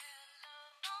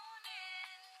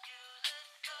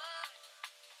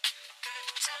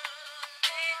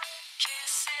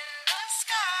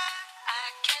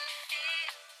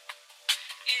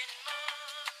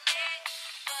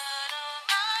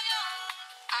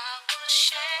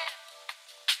ship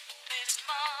this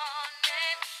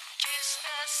morning. Kiss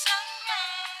the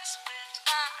sunrise with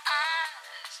my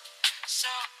eyes. So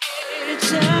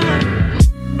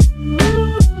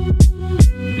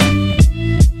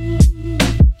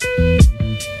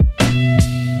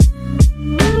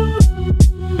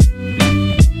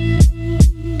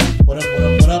What up?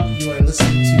 You are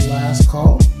listening to Last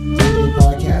Call, the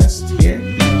podcast here.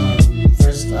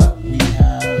 First up, we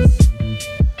have,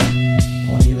 I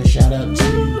want to give a shout out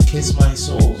to Kiss My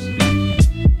Souls.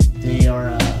 They are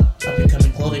a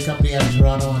up-and-coming clothing company out of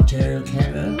Toronto, Ontario,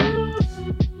 Canada.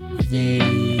 They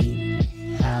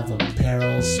have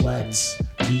apparel, sweats,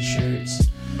 t-shirts,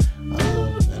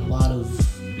 and a lot of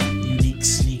unique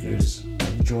sneakers,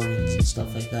 like Jordans and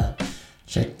stuff like that.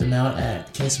 Check them out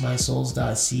at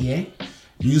kissmysouls.ca.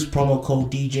 Use promo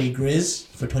code DJ Grizz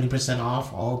for 20%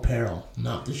 off all apparel.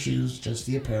 Not the shoes, just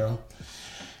the apparel.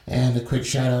 And a quick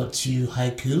shout out to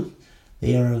Haiku.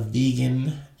 They are a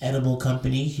vegan edible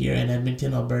company here in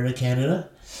Edmonton, Alberta, Canada.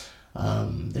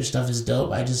 Their stuff is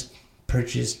dope. I just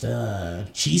purchased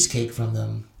cheesecake from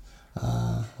them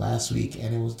last week,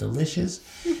 and it was delicious.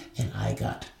 And I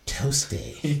got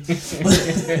toasty.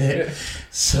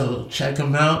 So check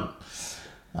them out.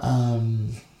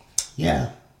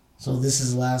 So this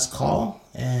is Last Call,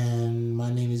 and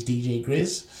my name is DJ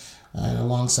Grizz, and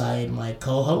alongside my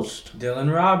co-host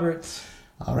Dylan Roberts.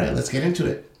 All right, let's get into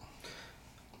it.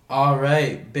 All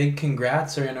right, big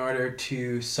congrats are in order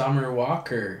to Summer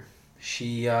Walker.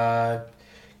 She got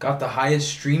the highest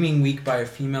streaming week by a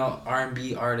female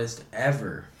R&B artist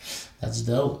ever. That's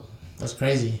dope. That's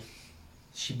crazy.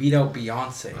 She beat out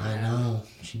Beyonce. I know.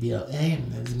 She beat out. Hey,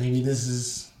 maybe this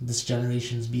is this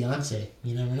generation's Beyonce.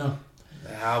 You never know.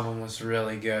 The album was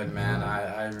really good, man.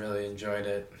 I really enjoyed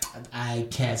it. I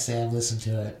can't say I've listened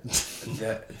to it.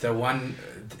 The one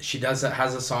she has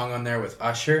a song on there with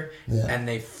Usher, and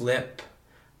they flip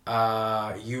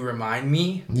 "You Remind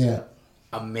Me." Yeah.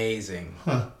 Amazing.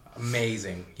 Huh.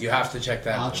 Amazing. You have to check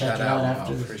that. I'll check that it out album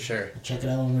after out for sure. Check it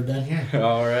out when we're done here.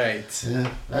 All right.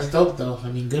 Yeah, that's dope though.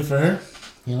 I mean, good for her.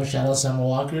 You know, shout out Summer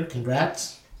Walker.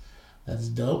 Congrats. That's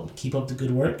dope. Keep up the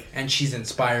good work. And she's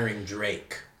inspiring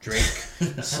Drake. Drake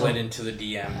slid into the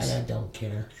DMs. I don't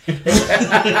care.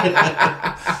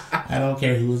 I don't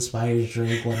care who inspires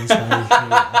Drake, what inspires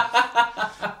Drake.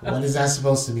 What is that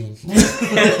supposed to mean?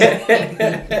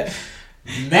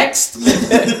 Next.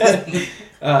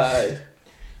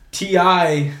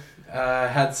 T.I.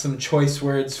 Had some choice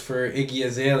words for Iggy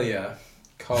Azalea.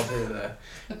 Called her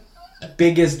the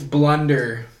biggest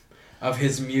blunder of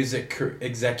his music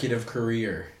executive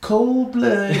career.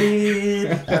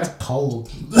 Cold-blooded. That's cold.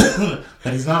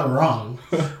 But he's not wrong.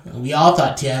 We all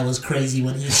thought T.I. was crazy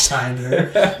when he signed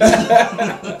her.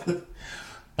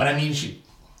 But I mean, she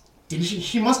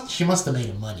must have made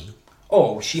him money.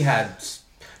 Oh, she had...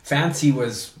 Fancy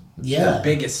was the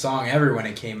biggest song ever when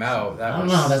it came out. I don't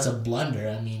know how that's a blunder.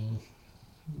 I mean,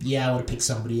 yeah, I would have picked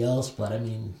somebody else, but I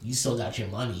mean, you still got your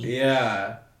money.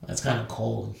 Yeah. That's kind of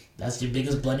cold. That's your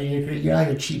biggest blunder in your career? You're out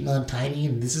here cheating on Tiny,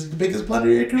 and this is the biggest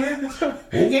blunder in your career?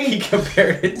 Okay. He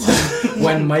compared it to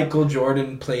when Michael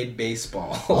Jordan played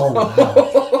baseball. Oh,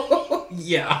 wow.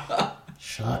 Yeah.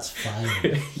 Shots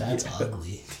fired. That's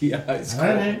ugly. Yeah, it's cool.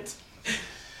 All right.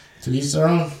 To each their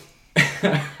own.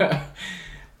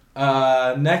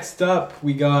 Next up,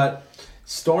 we got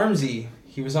Stormzy.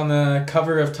 He was on the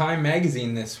cover of Time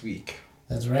magazine this week.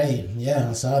 That's right. Yeah,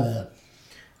 I saw that.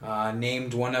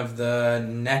 Named one of the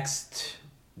next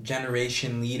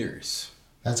generation leaders.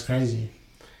 That's crazy.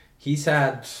 He's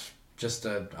had just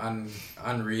an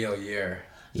unreal year.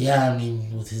 Yeah, I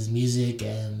mean, with his music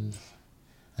and,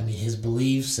 I mean, his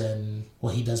beliefs and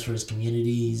what he does for his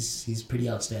community, he's pretty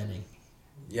outstanding.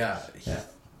 Yeah.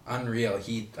 Unreal.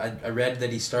 I read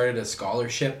that he started a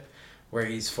scholarship where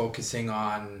he's focusing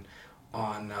on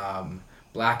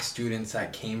black students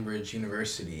at Cambridge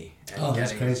University. And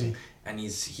that's crazy. And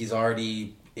he's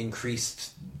already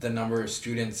increased the number of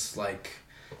students like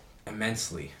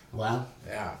immensely. Wow.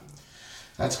 Yeah.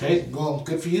 That's great. Well,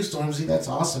 good for you, Stormzy. That's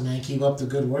awesome, man. Keep up the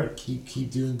good work. Keep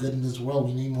doing good in this world.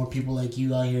 We need more people like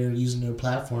you out here using their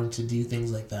platform to do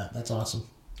things like that. That's awesome.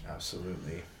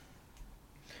 Absolutely.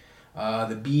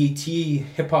 The BET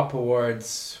Hip Hop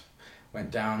Awards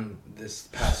went down this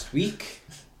past week.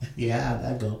 Yeah, how'd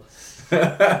that go?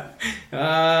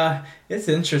 It's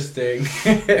interesting.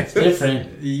 It's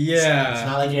different. Yeah. It's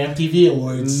not like your MTV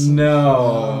Awards.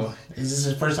 No. Is this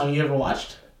the first time you ever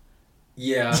watched?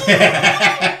 Yeah.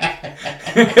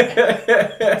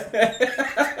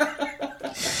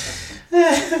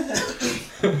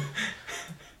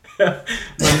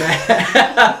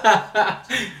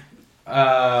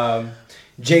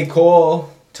 J.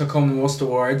 Cole took home the most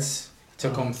awards.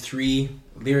 Took home 3: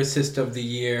 Lyricist of the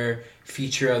Year,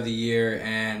 Feature of the Year,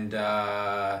 and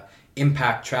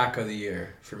Impact Track of the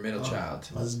Year for Middle Child.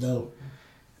 That's dope.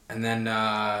 And then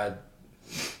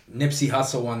Nipsey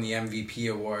Hussle won the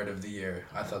MVP award of the year.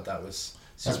 I thought that was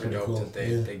super pretty dope cool. that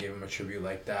they gave him a tribute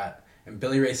like that. And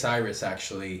Billy Ray Cyrus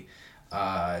actually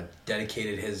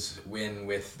dedicated his win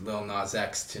with Lil Nas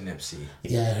X to Nipsey.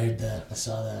 Yeah, I heard that. I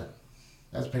saw that.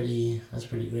 That's pretty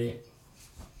great.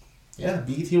 Yeah,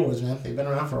 BET Awards, man. They've been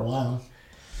around for a while.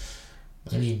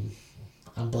 I mean,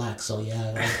 I'm black, so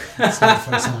yeah, it's not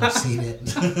the first time I've seen it.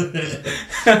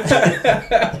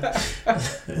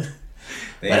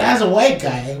 But as a white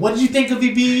guy, what did you think of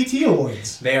the BET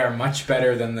Awards? They are much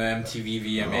better than the MTV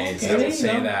VMAs. Okay, I there will you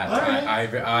say go. that. All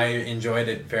right. I enjoyed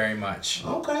it very much.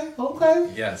 Okay.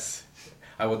 Yes.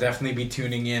 I will definitely be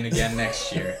tuning in again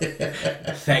next year.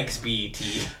 Thanks, BET.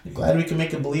 Glad we can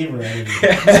make a believer out of you.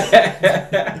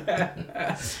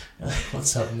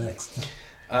 What's up next?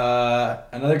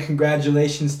 Another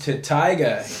congratulations to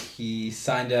Tyga. He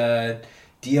signed a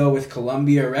deal with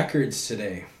Columbia Records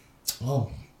today. Oh,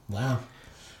 wow.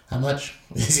 How much?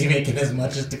 Is he making as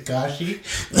much as Tekashi?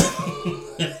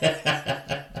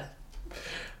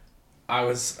 I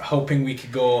was hoping we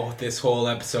could go this whole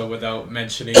episode without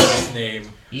mentioning his name.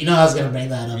 You know I was going to bring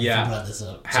that up Yeah. if you brought this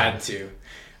up. So, Had to.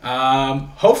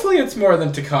 Hopefully it's more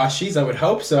than Tekashi's. I would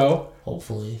hope so.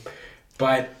 hopefully.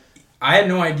 But I had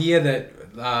no idea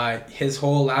that his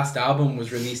whole last album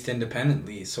was released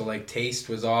independently. So like Taste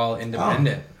was all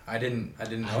independent. I didn't know I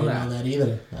didn't that. know that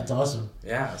either. That's awesome.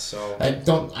 Yeah, so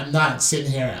I'm not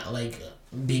sitting here like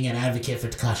being an advocate for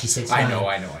Tekashi 6ix9ine. I know.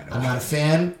 I'm not a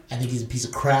fan. I think he's a piece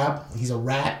of crap. He's a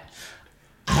rat.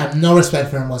 I have no respect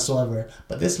for him whatsoever.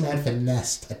 But this man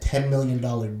finessed a $10 million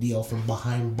deal from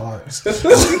behind bars.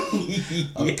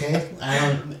 Okay?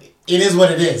 It is what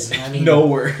it is. I mean, No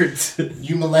words.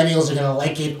 you millennials are going to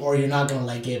like it or you're not going to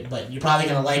like it. But you're probably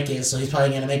going to like it, so he's probably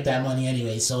going to make that money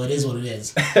anyway. So it is what it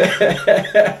is.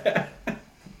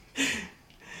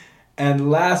 And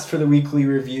last for the weekly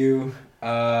review,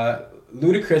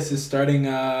 Ludacris is starting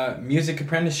a music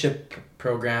apprenticeship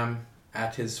program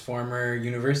at his former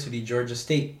university, Georgia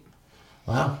State.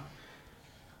 Wow.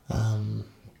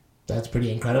 That's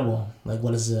pretty incredible. Like,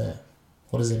 what does it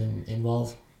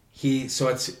involve? So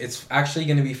it's actually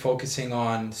going to be focusing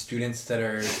on students that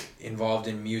are involved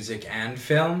in music and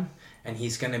film, and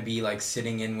he's going to be like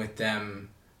sitting in with them,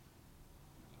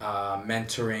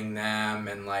 mentoring them,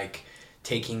 and like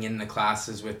taking in the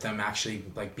classes with them, actually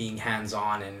like being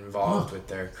hands-on and involved with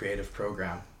their creative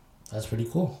program. That's pretty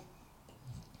cool.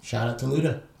 Shout out to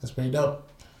Luda. That's pretty dope.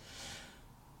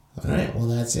 All right, well,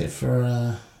 that's it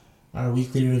for our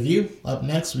weekly review. Up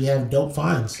next, we have Dope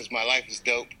Finds. Because my life is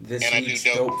dope. This and week's I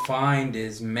do dope. dope find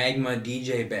is Magma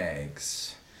DJ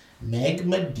Bags.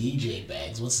 Magma DJ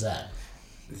Bags. What's that?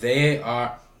 They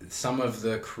are some of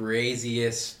the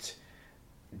craziest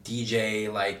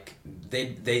DJ, like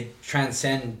they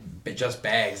transcend just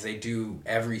bags. They do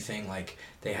everything. Like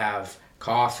they have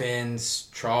coffins,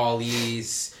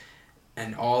 trolleys,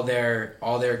 and all their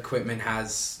equipment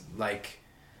has like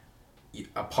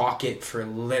a pocket for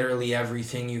literally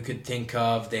everything you could think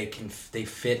of. They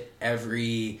fit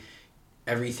everything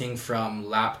from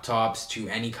laptops to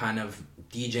any kind of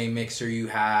DJ mixer you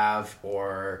have,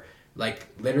 or like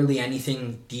literally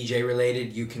anything DJ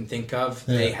related you can think of.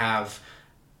 Yeah. They have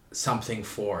something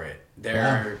for it.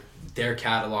 Their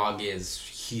catalog is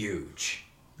huge.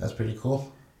 That's pretty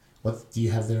cool. What do you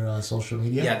have their social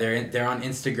media? Yeah, they're on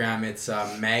Instagram. It's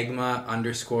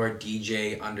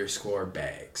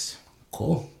magma_DJ_bags.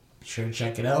 Cool. Be sure to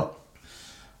check it out.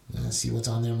 I'm gonna see what's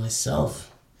on there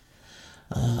myself.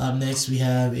 Up next, we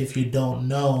have If You Don't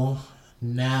Know,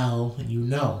 Now You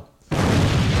Know.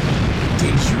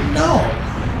 Did you know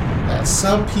that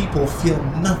some people feel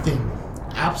nothing,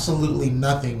 absolutely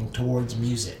nothing towards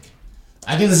music?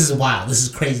 I think this is wild. This is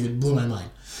crazy. It blew my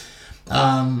mind.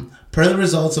 Per the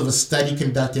results of a study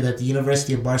conducted at the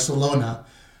University of Barcelona,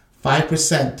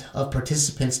 5% of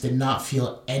participants did not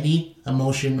feel any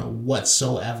emotion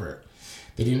whatsoever.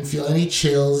 They didn't feel any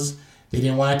chills. They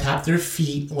didn't want to tap their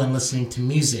feet when listening to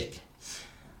music.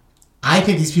 I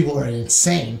think these people are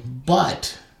insane,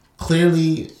 but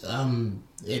clearly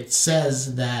it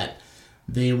says that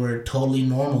they were totally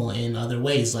normal in other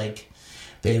ways. Like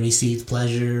they received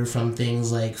pleasure from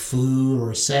things like food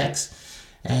or sex,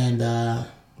 and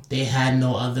they had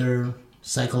no other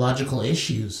psychological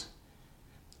issues.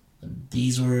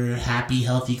 These were happy,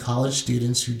 healthy college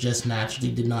students who just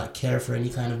naturally did not care for any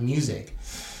kind of music.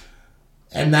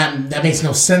 And that makes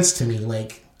no sense to me.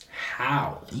 Like,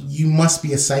 How? You must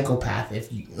be a psychopath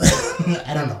if you...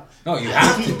 I don't know. No, you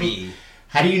have to be.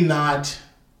 How do you not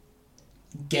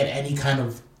get any kind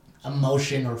of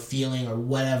emotion or feeling or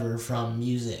whatever from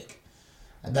music?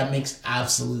 That makes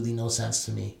absolutely no sense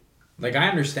to me. Like, I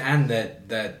understand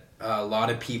that a lot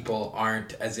of people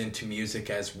aren't as into music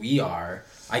as we are.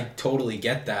 I totally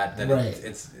get that. Right.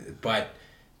 It's but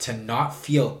to not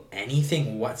feel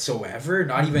anything whatsoever,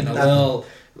 not even a Nothing. little,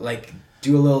 like,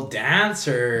 do a little dance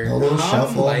or No little hum,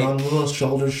 shuffle, like, no little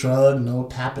shoulder shrug, no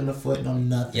tapping the foot, no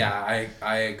nothing. yeah,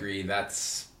 I agree.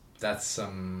 That's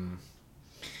some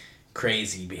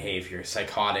crazy behavior,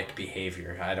 psychotic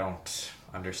behavior. I don't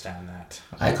understand that.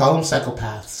 I call them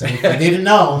psychopaths. So if you didn't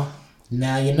know,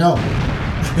 now you know.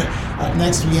 Up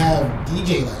next we have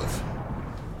DJ Life.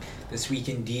 This week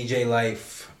in DJ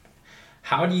Life,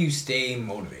 how do you stay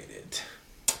motivated?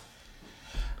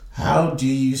 How do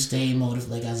you stay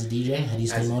motivated, like as a DJ? How do you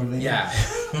stay motivated? Yeah.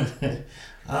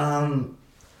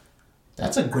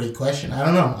 That's a great question. I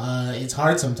don't know. It's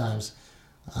hard sometimes.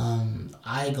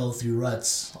 I go through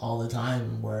ruts all the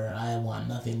time where I want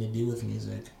nothing to do with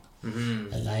music.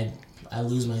 Mm-hmm. Like I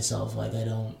lose myself. Like I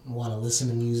don't want to listen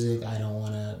to music. I don't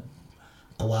want to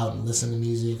go out and listen to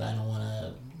music. I don't want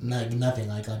to nothing.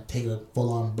 Like I take a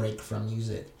full on break from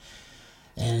music,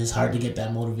 and it's hard to get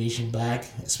that motivation back,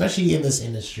 especially in this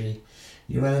industry.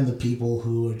 You run into people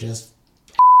who are just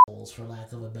assholes, for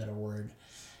lack of a better word,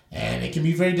 and it can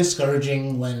be very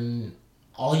discouraging when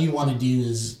all you want to do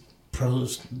is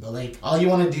all you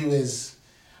want to do is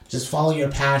just follow your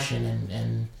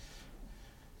passion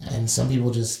and some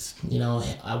people just,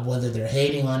 whether they're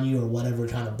hating on you or whatever,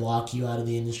 trying to block you out of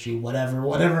the industry,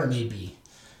 whatever it may be.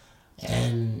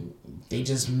 And they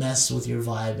just mess with your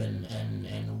vibe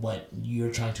and what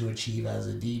you're trying to achieve as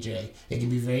a DJ. It can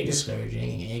be very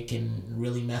discouraging. It can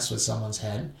really mess with someone's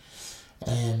head.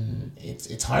 And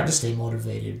it's hard to stay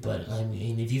motivated. But, I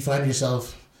mean, if you're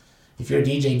a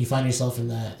DJ and you find yourself in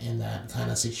that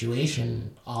kind of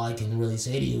situation, all I can really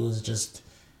say to you is just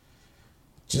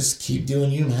keep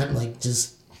doing you, man. Like,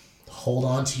 just hold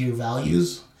on to your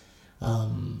values.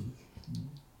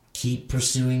 Keep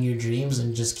pursuing your dreams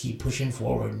and just keep pushing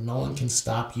forward. No one can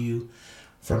stop you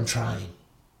from trying.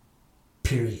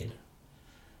 Period.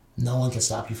 No one can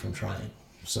stop you from trying.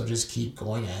 So just keep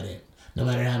going at it. No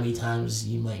matter how many times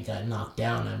you might get knocked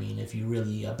down. I mean, if you're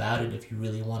really about it, if you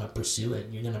really want to pursue it,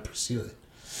 you're going to pursue it.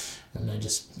 And I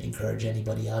just encourage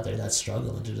anybody out there that's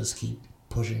struggling to just keep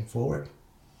pushing forward.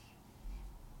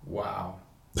 Wow.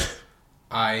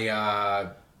 I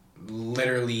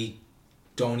literally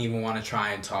don't even want to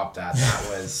try and top that.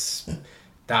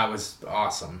 That was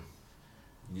awesome.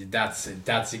 That's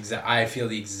I feel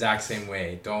the exact same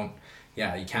way. You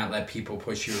can't let people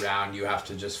push you around. You have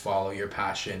to just follow your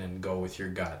passion and go with your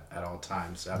gut at all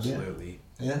times. Absolutely.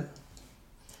 Yeah.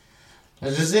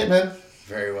 That's just it, man.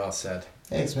 Very well said.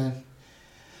 Thanks, man.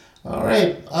 All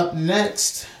right. Up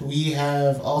next, we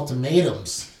have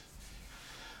ultimatums.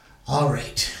 All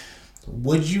right.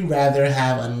 Would you rather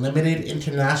have unlimited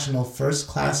international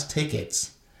first-class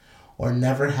tickets or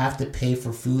never have to pay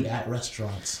for food at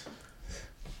restaurants?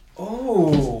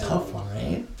 Oh. Tough one,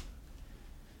 right?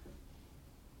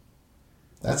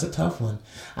 That's a tough one.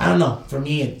 I don't know. For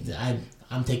me,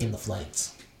 I'm taking the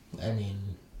flights. I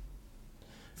mean,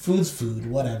 food's food,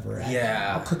 whatever.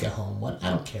 Yeah. I'll cook at home. I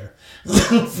don't care.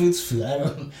 Food's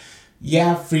food.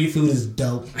 Yeah, free food is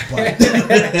dope, but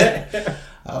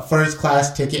a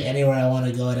first-class ticket anywhere I want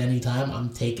to go at any time, I'm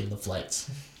taking the flights.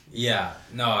 Yeah.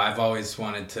 No, I've always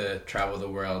wanted to travel the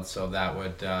world, so that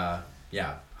would, I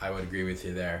would agree with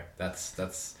you there.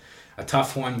 That's a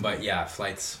tough one, but yeah,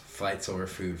 flights over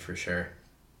food for sure.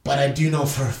 But I do know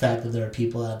for a fact that there are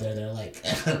people out there that are like,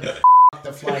 F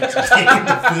the flights, I'm taking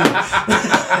the food.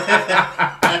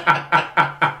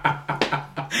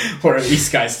 What are these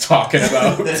guys talking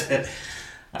about?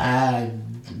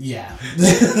 Yeah.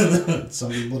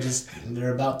 Some people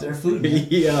they're about their food. Man.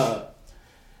 Yeah.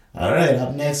 All right,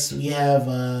 up next we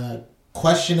have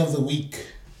question of the week.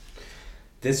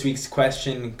 This week's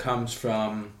question comes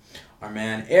from our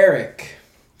man Eric.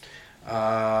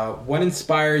 What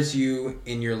inspires you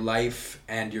in your life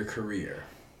and your career?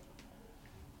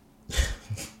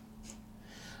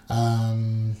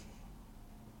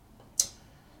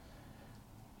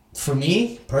 For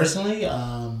me, personally,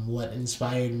 what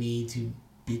inspired me to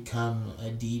become a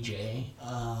DJ,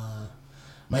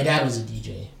 my dad was a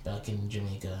DJ back in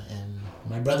Jamaica, and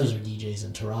my brothers were DJs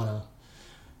in Toronto.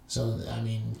 So, I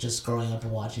mean, just growing up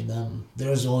and watching them, there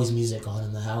was always music on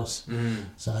in the house. Mm.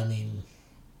 So, I mean,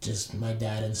 just my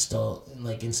dad instilled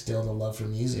a love for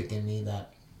music in me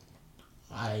that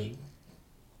I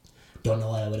don't know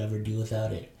what I would ever do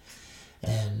without it.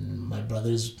 And my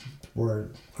brothers were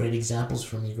great examples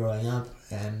for me growing up,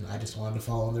 and I just wanted to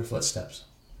follow in their footsteps.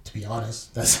 To be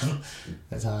honest, that's how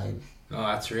I. Oh,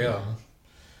 that's real.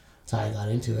 That's how I got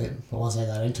into it. But once I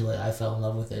got into it, I fell in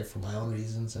love with it for my own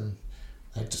reasons, and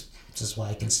just why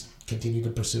I can continue to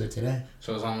pursue it today.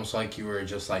 So it's almost like you were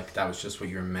just like, that was just what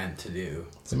you were meant to do.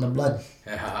 It's in my blood.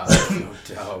 Yeah, no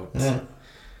doubt. Yeah.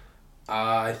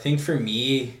 I think for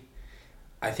me,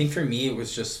 it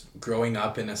was just growing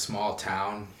up in a small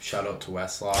town. Shout out to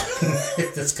Westlock.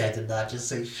 This guy did not just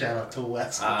say shout out to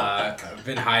Westlock. I've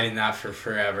been hiding that for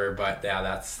forever, but yeah,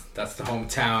 that's the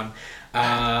hometown.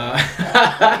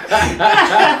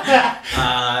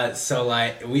 So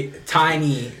like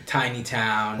tiny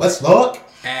town. Westlock.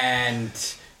 And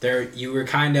there you were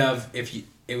kind of,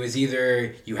 it was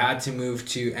either you had to move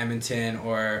to Edmonton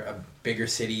or a bigger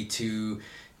city to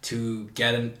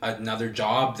get another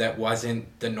job that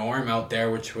wasn't the norm out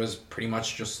there, which was pretty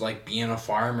much just like being a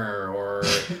farmer or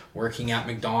working at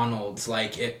McDonald's.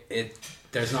 Like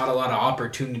there's not a lot of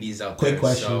opportunities out there. Quick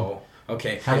question. So,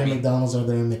 okay. How many McDonald's are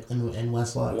there in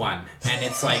Westlock? One. And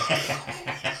it's like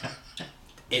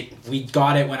we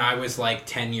got it when I was like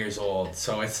 10 years old,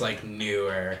 so it's like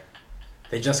newer.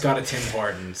 They just got a Tim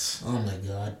Hortons. Oh my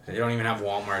god. They don't even have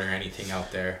Walmart or anything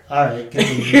out there. Alright,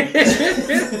 continue.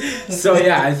 So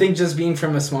yeah, I think just being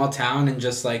from a small town and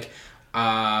just like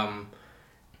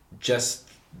just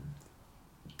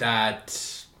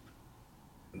that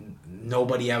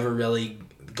nobody ever really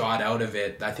got out of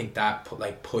it, I think that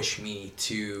like pushed me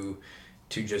to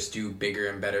just do bigger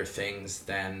and better things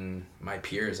than my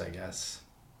peers, I guess.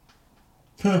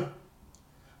 Huh.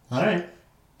 Alright.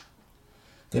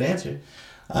 Good answer.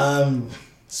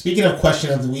 Speaking of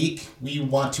question of the week, we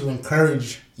want to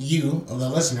encourage you, the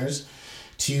listeners,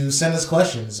 to send us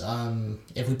questions.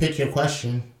 If we pick your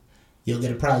question, you'll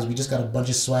get a prize. We just got a bunch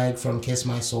of swag from Kiss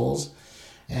My Souls.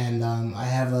 And I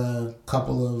have a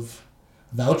couple of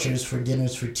vouchers for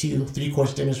dinners for two,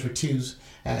 3-course dinners for twos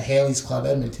at Haley's Club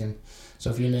Edmonton. So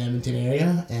if you're in the Edmonton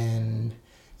area and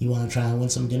you want to try and win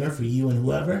some dinner for you and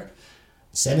whoever,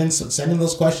 send in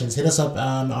those questions. Hit us up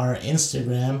on our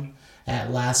Instagram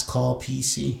at Last Call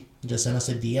PC. Just send us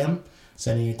a DM,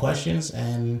 send in your questions,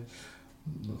 and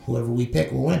whoever we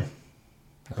pick will win.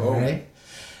 All right.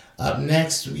 Up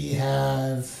next, we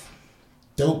have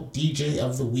Dope DJ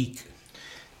of the Week.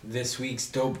 This week's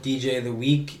Dope DJ of the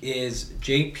Week is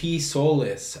JP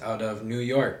Solis out of New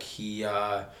York. He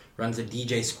runs a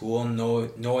DJ school,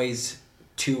 Noise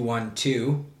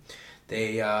 212.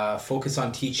 They focus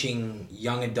on teaching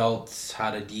young adults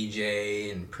how to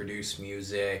DJ and produce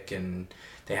music, and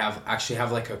they actually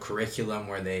have like a curriculum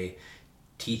where they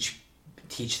teach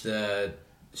the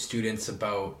students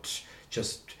about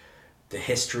just the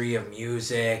history of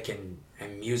music and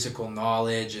musical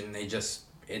knowledge, and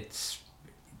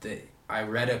I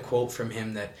read a quote from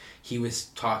him that he was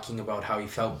talking about how he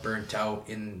felt burnt out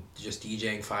in just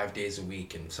DJing 5 days a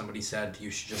week, and somebody said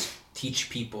you should just teach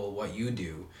people what you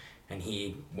do. And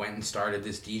he went and started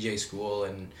this DJ school,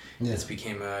 and it's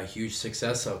became a huge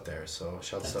success out there. So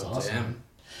shouts out to him.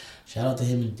 Shout out to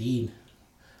him indeed.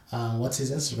 What's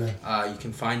his Instagram? You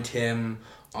can find him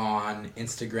on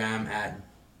Instagram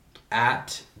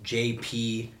at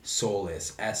JP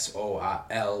Solis,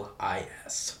 SOLIS.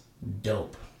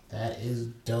 Dope. That is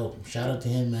dope. Shout out to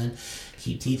him, man.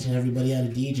 Keep teaching everybody how to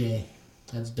DJ.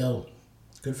 That's dope.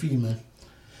 Good for you, man.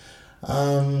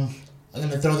 I'm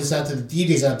going to throw this out to the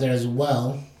DJs out there as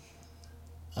well.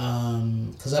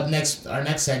 Because up next, our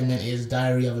next segment is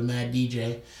Diary of a Mad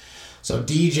DJ. So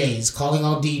DJs, calling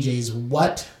all DJs,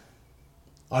 what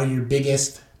are your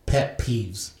biggest pet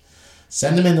peeves?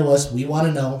 Send them in to us. We want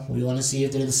to know. We want to see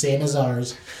if they're the same as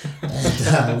ours.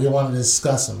 And we want to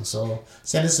discuss them. So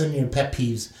send us in your pet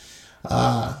peeves.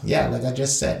 Like I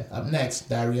just said, up next,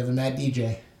 Diary of a Mad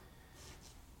DJ.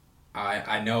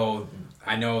 I know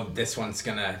this one's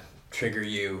going to trigger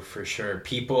you for sure.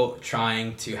 People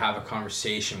trying to have a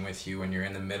conversation with you when you're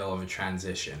in the middle of a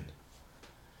transition.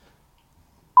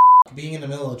 Being in the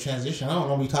middle of a transition, I don't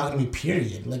know. Be talking to me,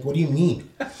 period. Like, what do you mean?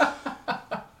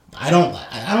 I don't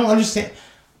understand.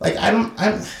 Like, I'm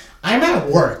at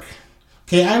work.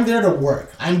 Okay, I'm there to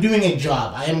work. I'm doing a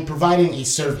job. I am providing a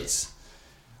service.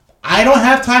 I don't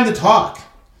have time to talk.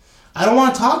 I don't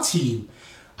want to talk to you.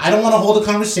 I don't want to hold a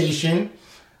conversation.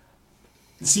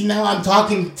 See, now if I'm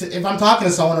talking to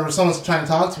someone or someone's trying to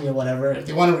talk to me or whatever, if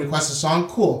they want to request a song,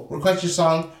 cool. Request your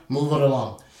song, move it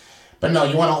along. But no,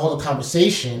 you want to hold a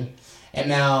conversation, and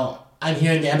now I'm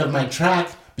hearing the end of my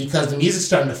track because the music's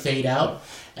starting to fade out.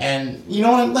 And you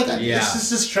know what? It's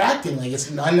just distracting. Like, it's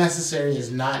unnecessary.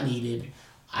 It's not needed.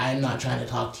 I'm not trying to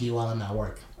talk to you while I'm at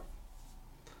work.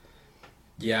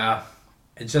 Yeah,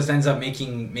 it just ends up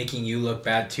making you look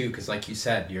bad too, because like you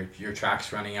said, your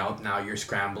track's running out now. You're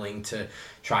scrambling to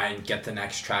try and get the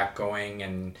next track going,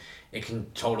 and it can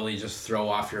totally just throw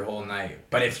off your whole night.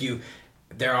 But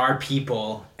there are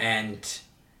people, and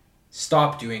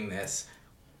stop doing this.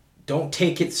 Don't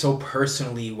take it so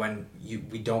personally when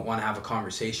we don't want to have a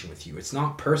conversation with you. It's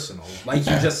not personal. Like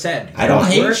you just said. I don't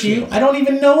hate you. I don't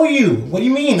even know you. What do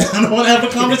you mean? I don't want to have a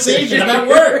conversation. I'm at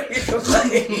work.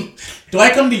 Do I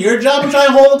come to your job and try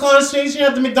and hold a conversation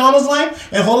at the McDonald's line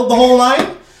and hold up the whole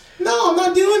line? No, I'm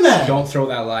not doing that. Don't throw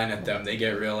that line at them. They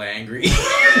get real angry.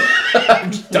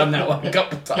 I've done that one a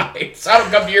couple times. I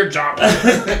don't come to your job.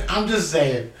 I'm just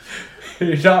saying.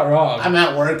 You're not wrong. I'm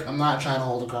at work. I'm not trying to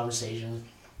hold a conversation.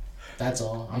 That's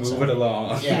all. I'm Move it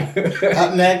along. Yeah.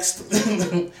 Up next,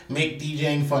 make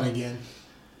DJing fun again.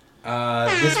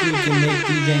 This week in Make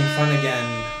DJing Fun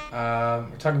Again,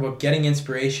 we're talking about getting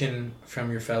inspiration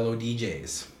from your fellow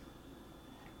DJs.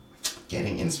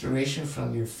 Getting inspiration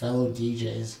from your fellow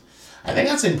DJs. I think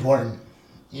that's important.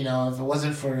 You know, if it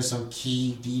wasn't for some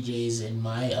key DJs in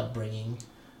my upbringing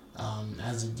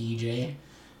as a DJ,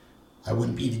 I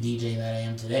wouldn't be the DJ that I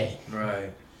am today.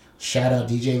 Right. Shout out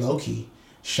DJ Loki.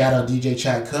 Shout out DJ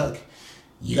Chad Cook.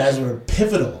 You guys were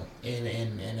pivotal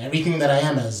in everything that I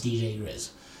am as DJ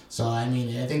Grizz. So, I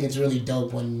mean, I think it's really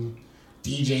dope when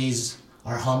DJs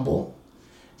are humble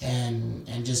and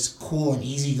just cool and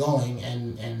easygoing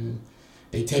and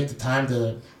they take the time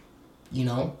to, you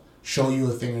know, show you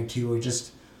a thing or two or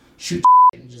just shoot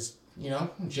and just, you know,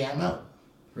 jam out.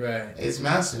 Right. It's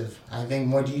massive. I think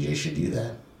more DJs should do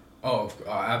that. Oh,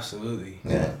 absolutely.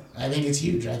 Yeah, I think it's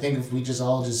huge. I think if we just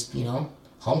all just, you know,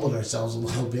 humbled ourselves a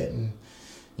little bit and,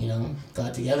 you know,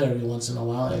 got together every once in a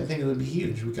while, I think it would be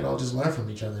huge. We could all just learn from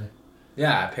each other.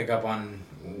 Yeah, pick up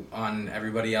on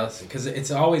everybody else, because it's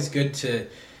always good to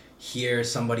hear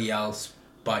somebody else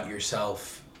but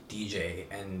yourself DJ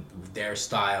and their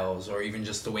styles, or even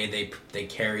just the way they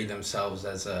carry themselves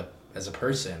as a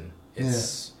person.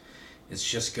 It's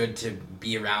just good to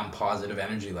be around positive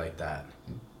energy like that.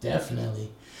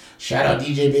 Definitely. Shout out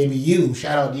DJ Baby U.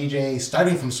 Shout out DJ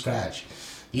Starting From Scratch.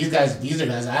 These are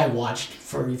guys I watched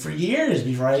for years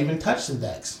before I even touched the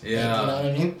decks. Yeah. Like, you know what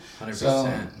I mean? 100%.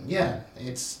 So, yeah,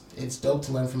 it's dope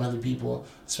to learn from other people,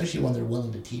 especially when they're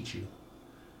willing to teach you.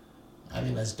 I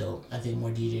think that's dope. I think more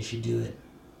DJs should do it.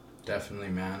 Definitely,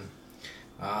 man.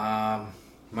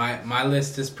 My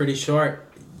list is pretty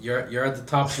short. You're at the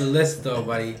top of the list though,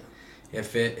 buddy.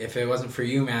 If it wasn't for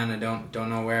you, man, I don't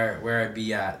know where I'd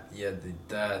be at. Yeah,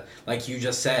 the like you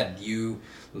just said, you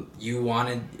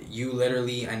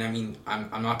literally, and I mean,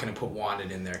 I'm not gonna put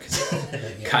wanted in there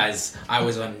because I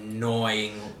was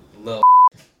annoying little,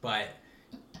 but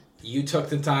you took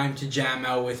the time to jam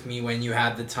out with me when you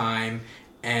had the time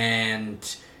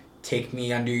and take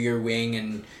me under your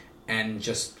wing and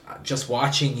just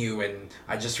watching you, and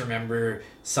I just remember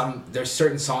there's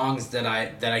certain songs that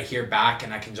I hear back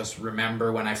and I can just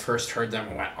remember when I first heard them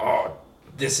and went, oh,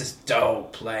 this is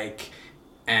dope, like,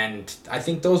 and I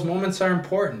think those moments are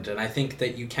important, and I think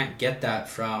that you can't get that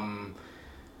from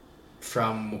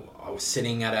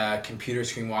sitting at a computer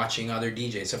screen watching other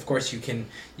DJs. Of course you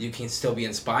can still be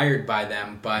inspired by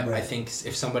them, but right. I think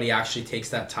if somebody actually takes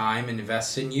that time and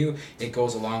invests in you, it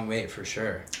goes a long way for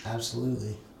sure.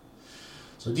 Absolutely.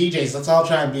 So DJs, let's all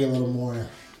try and be a little more,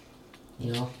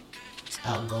 you know,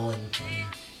 outgoing and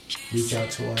reach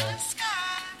out to our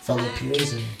fellow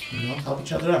peers and, you know, help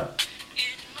each other out.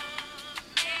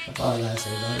 That's all I gotta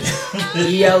say about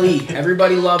it. ELE.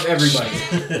 Everybody love everybody.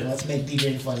 Let's make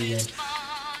DJing fun again.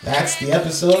 That's the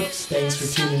episode. Thanks for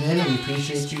tuning in. We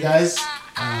appreciate you guys.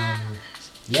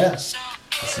 Yeah. I'll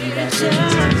see you back here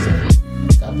next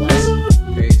Tuesday. God bless.